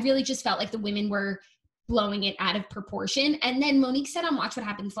really just felt like the women were blowing it out of proportion. And then Monique said on Watch What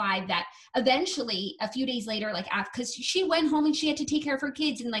Happens Live that eventually, a few days later, like, because she went home and she had to take care of her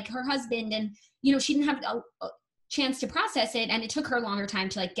kids and, like, her husband, and, you know, she didn't have a chance to process it, and it took her a longer time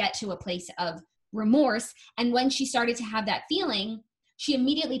to, like, get to a place of remorse. And when she started to have that feeling, she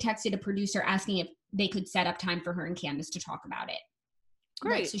immediately texted a producer asking if they could set up time for her and Candace to talk about it.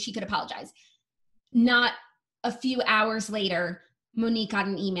 Great. Like, so she could apologize. Not a few hours later, Monique got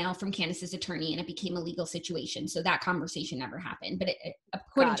an email from Candace's attorney, and it became a legal situation. So that conversation never happened. But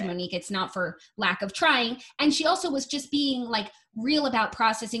according to Monique, it's not for lack of trying. And she also was just being, like, real about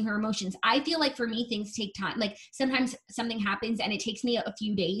processing her emotions. I feel like for me, things take time. Like, sometimes something happens and it takes me a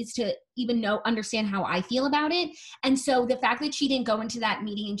few days to even understand how I feel about it. And so the fact that she didn't go into that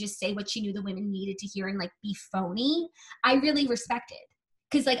meeting and just say what she knew the women needed to hear and, like, be phony, I really respected.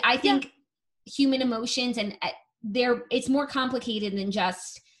 Because, like, I think human emotions and it's more complicated than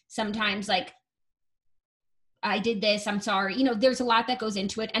just sometimes, like, I did this, I'm sorry. You know, there's a lot that goes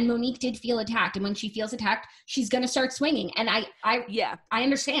into it. And Monique did feel attacked. And when she feels attacked, she's going to start swinging. And I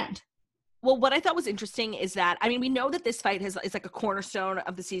understand. Well, what I thought was interesting is that, I mean, we know that this fight is like a cornerstone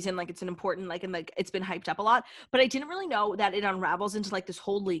of the season. Like, it's an important, like, and, like, it's been hyped up a lot, but I didn't really know that it unravels into, like, this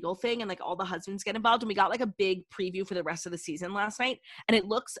whole legal thing and, like, all the husbands get involved. And we got, like, a big preview for the rest of the season last night. And it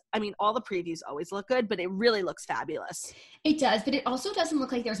looks, I mean, all the previews always look good, but it really looks fabulous. It does, but it also doesn't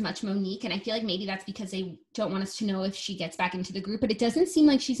look like there's much Monique. And I feel like maybe that's because they don't want us to know if she gets back into the group, but it doesn't seem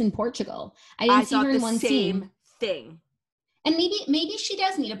like she's in Portugal. I didn't see her in one scene. Thing. And maybe she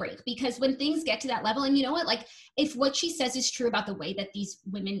does need a break, because when things get to that level, and you know what, like, if what she says is true about the way that these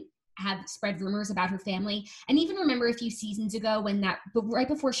women have spread rumors about her family, and even remember a few seasons ago when right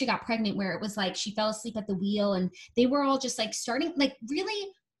before she got pregnant, where it was like she fell asleep at the wheel and they were all just, like, starting, like,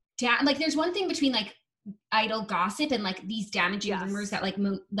 really like, there's one thing between, like, idle gossip and, like, these damaging rumors that, like,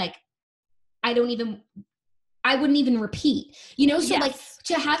 I wouldn't even repeat, you know? So like,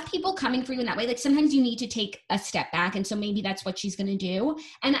 to have people coming for you in that way, like, sometimes you need to take a step back. And so maybe that's what she's going to do.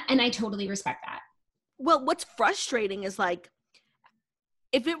 And I totally respect that. Well, what's frustrating is, like,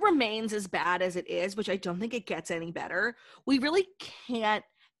 if it remains as bad as it is, which I don't think it gets any better, we really can't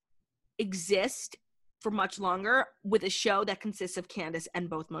exist for much longer with a show that consists of Candace and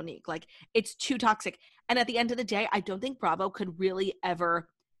both Monique. Like, it's too toxic. And at the end of the day, I don't think Bravo could really ever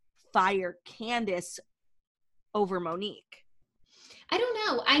fire Candace over Monique. I don't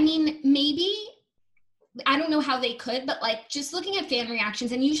know. I mean, maybe I don't know how they could, but like just looking at fan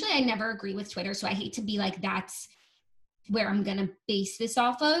reactions, and usually I never agree with Twitter, so I hate to be like, that's where I'm going to base this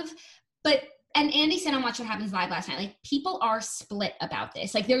off of. But, and Andy said on Watch What Happens Live last night, like people are split about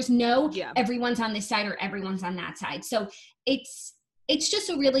this. Like there's no, everyone's on this side or everyone's on that side. So it's just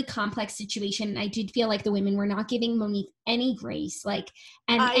a really complex situation. And I did feel like the women were not giving Monique any grace. Like,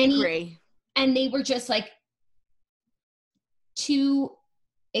 and I agree. And they were just like too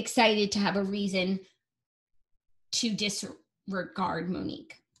excited to have a reason to disregard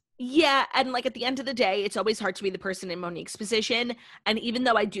Monique. Yeah, and like at the end of the day, it's always hard to be the person in Monique's position. And even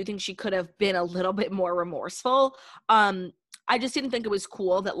though I do think she could have been a little bit more remorseful, I just didn't think it was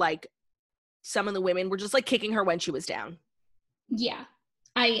cool that like some of the women were just like kicking her when she was down. Yeah,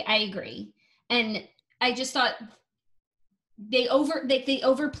 I agree. And I just thought they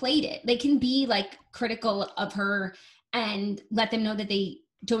overplayed it. They can be like critical of her and let them know that they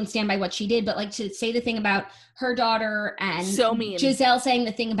don't stand by what she did, but like to say the thing about her daughter and so mean. Giselle saying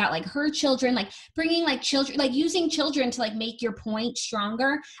the thing about like her children, like bringing like children, like using children to like make your point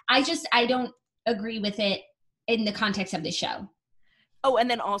stronger. I don't agree with it in the context of the show. Oh, and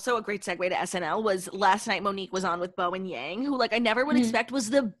then also a great segue to SNL was last night Monique was on with Bo and Yang, who like I never would expect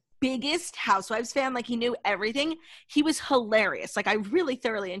was the biggest Housewives fan. Like he knew everything. He was hilarious. Like I really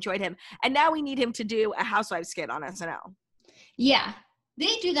thoroughly enjoyed him. And now we need him to do a Housewives skit on SNL. Yeah.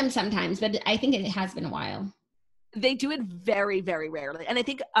 They do them sometimes, but I think it has been a while. They do it very, very rarely. And I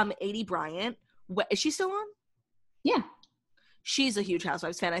think Adie Bryant, is she still on? Yeah. She's a huge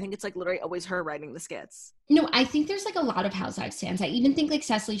Housewives fan. I think it's like literally always her writing the skits. No, I think there's like a lot of Housewives fans. I even think like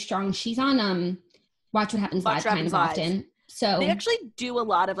Cecily Strong, she's on Watch What Happens Live kind of often. So they actually do a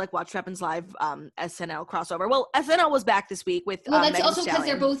lot of like Watch What Happens Live SNL crossover. Well, SNL was back this week with well, that's Megan also because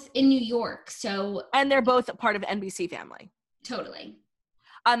they're both in New York. So and they're both part of NBC family. Totally.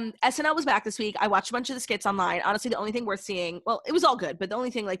 SNL was back this week. I watched a bunch of the skits online. Honestly, the only thing worth seeing, well, it was all good, but the only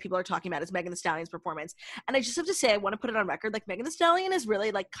thing like people are talking about is Megan Thee Stallion's performance. And I just have to say, I want to put it on record. Like Megan Thee Stallion is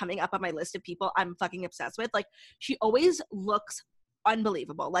really like coming up on my list of people I'm fucking obsessed with. Like she always looks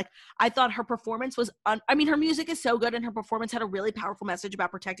unbelievable. Like I thought her performance was I mean her music is so good and her performance had a really powerful message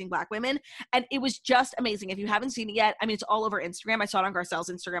about protecting Black women and it was just amazing. If you haven't seen it yet, I mean it's all over Instagram. I saw it on Garcelle's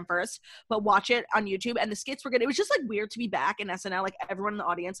Instagram first, but watch it on YouTube and the skits were good. It was just like weird to be back in SNL, like everyone in the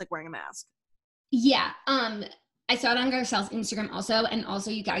audience like wearing a mask. Yeah. I saw it on Garcelle's Instagram also, and also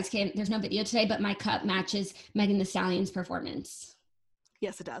you guys there's no video today, but my cup matches Megan Thee Stallion's performance.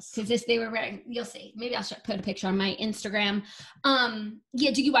 Yes, it does. Because they were wearing, you'll see. Maybe I'll put a picture on my Instagram.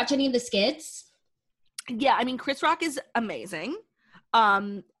 Yeah, did you watch any of the skits? Yeah, I mean, Chris Rock is amazing.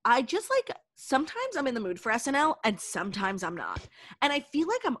 I just like, sometimes I'm in the mood for SNL and sometimes I'm not. And I feel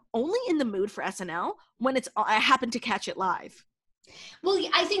like I'm only in the mood for SNL when I happen to catch it live. Well,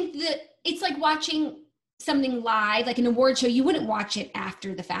 I think that it's like watching something live, like an award show. You wouldn't watch it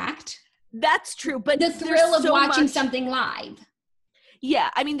after the fact. That's true, but the thrill of watching something live.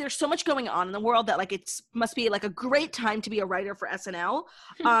 Yeah, I mean, there's so much going on in the world that like must be like a great time to be a writer for SNL.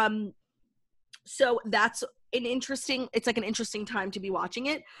 So that's it's like an interesting time to be watching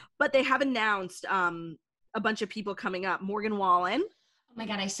it. But they have announced a bunch of people coming up. Morgan Wallen. Oh my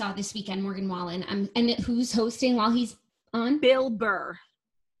God, I saw this weekend Morgan Wallen. And who's hosting while he's on? Bill Burr.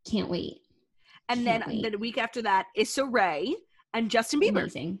 Can't wait. And then the week after that, Issa Rae and Justin Bieber.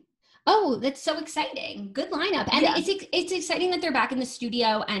 Amazing. Oh, that's so exciting. Good lineup. And yes. It's exciting that they're back in the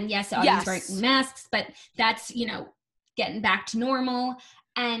studio. And yes, the audience wearing masks, but that's, getting back to normal.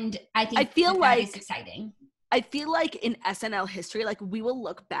 And I feel like it's exciting. I feel like in SNL history, like we will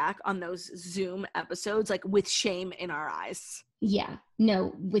look back on those Zoom episodes like with shame in our eyes. Yeah,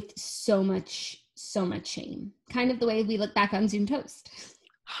 no, with so much shame. Kind of the way we look back on Zoom Toast.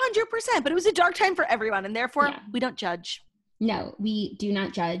 100%, but it was a dark time for everyone, and therefore we don't judge. No, we do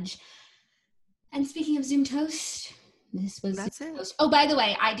not judge. And speaking of Zoom Toast, this was That's Zoom it. Toast. Oh, by the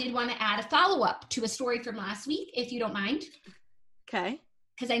way, I did want to add a follow-up to a story from last week, if you don't mind. Okay.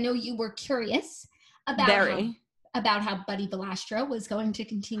 Because I know you were curious about how Buddy Valastro was going to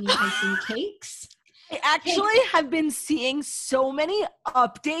continue icing cakes. I actually have been seeing so many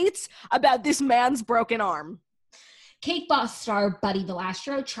updates about this man's broken arm. Cake Boss star Buddy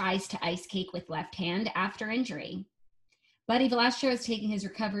Valastro tries to ice cake with left hand after injury. Buddy Valastro is taking his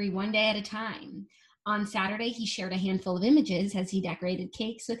recovery one day at a time. On Saturday, he shared a handful of images as he decorated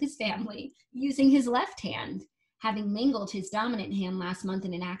cakes with his family using his left hand, having mangled his dominant hand last month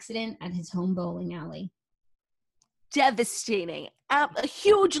in an accident at his home bowling alley. Devastating. A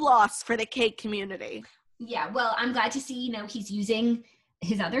huge loss for the cake community. Yeah, well, I'm glad to see, he's using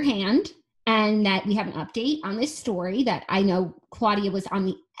his other hand and that we have an update on this story that I know Claudia was on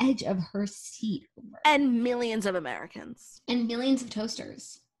the edge of her seat over. And millions of Americans. And millions of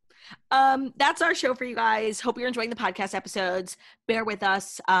toasters. That's our show for you guys. Hope you're enjoying the podcast episodes. Bear with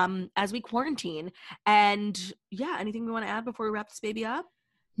us as we quarantine. And yeah, anything we want to add before we wrap this baby up?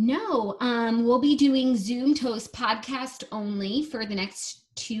 No, we'll be doing Zoom Toast podcast only for the next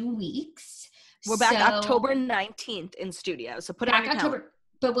 2 weeks. We're back October 19th in studio, so put it on your calendar.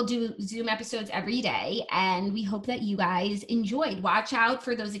 But we'll do Zoom episodes every day, and we hope that you guys enjoyed. Watch out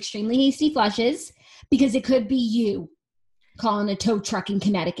for those extremely hasty flushes, because it could be you calling a tow truck in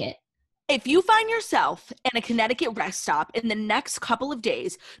Connecticut. If you find yourself in a Connecticut rest stop in the next couple of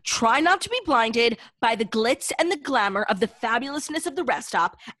days, try not to be blinded by the glitz and the glamour of the fabulousness of the rest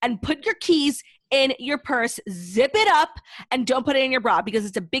stop, and put your keys in your purse, zip it up, and don't put it in your bra, because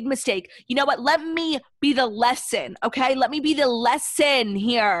it's a big mistake. You know what? Let me be the lesson, okay? Let me be the lesson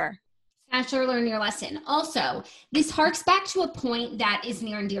here. Snatcher, learn your lesson. Also, this harks back to a point that is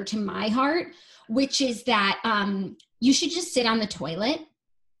near and dear to my heart, which is that you should just sit on the toilet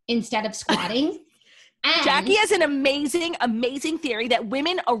instead of squatting. And Jackie has an amazing, amazing theory that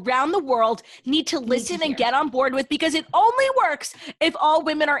women around the world need to listen and get on board with, because it only works if all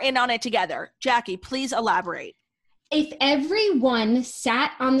women are in on it together. Jackie, please elaborate. If everyone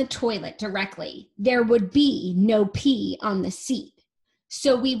sat on the toilet directly, there would be no pee on the seat.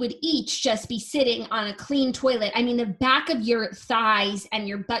 So we would each just be sitting on a clean toilet. I mean, the back of your thighs and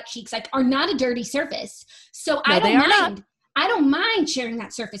your butt cheeks are not a dirty surface. So no, I don't mind. I don't mind sharing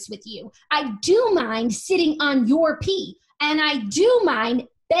that surface with you. I do mind sitting on your pee. And I do mind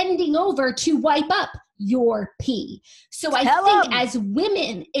bending over to wipe up your pee. So I think as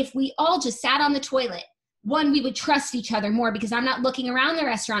women, if we all just sat on the toilet, one, we would trust each other more, because I'm not looking around the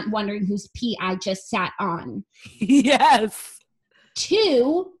restaurant wondering whose pee I just sat on. Yes.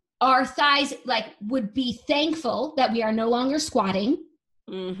 2, our thighs would be thankful that we are no longer squatting.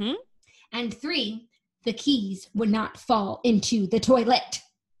 Mm-hmm. And 3, the keys would not fall into the toilet.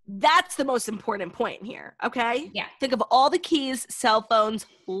 That's the most important point here, okay? Yeah. Think of all the keys, cell phones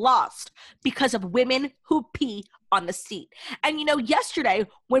lost because of women who pee on the seat. And, yesterday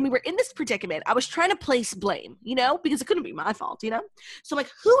when we were in this predicament, I was trying to place blame, because it couldn't be my fault, So I'm like,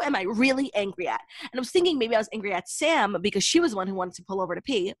 who am I really angry at? And I was thinking maybe I was angry at Sam because she was the one who wanted to pull over to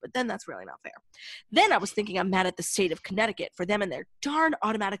pee, but then that's really not fair. Then I was thinking I'm mad at the state of Connecticut for them and their darn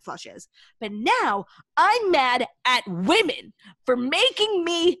automatic flushes. But now I'm mad at women for making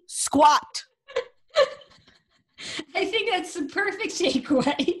me squat. I think that's the perfect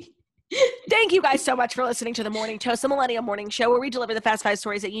takeaway. Thank you guys so much for listening to The Morning Toast, the Millennial Morning Show, where we deliver the fast 5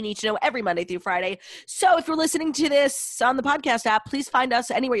 stories that you need to know every Monday through Friday. So if you're listening to this on the podcast app, please find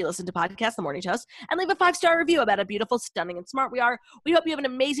us anywhere you listen to podcasts, The Morning Toast, and leave a 5-star review about how beautiful, stunning, and smart we are. We hope you have an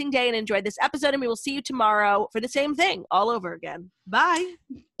amazing day and enjoyed this episode, and we will see you tomorrow for the same thing all over again. Bye.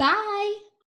 Bye.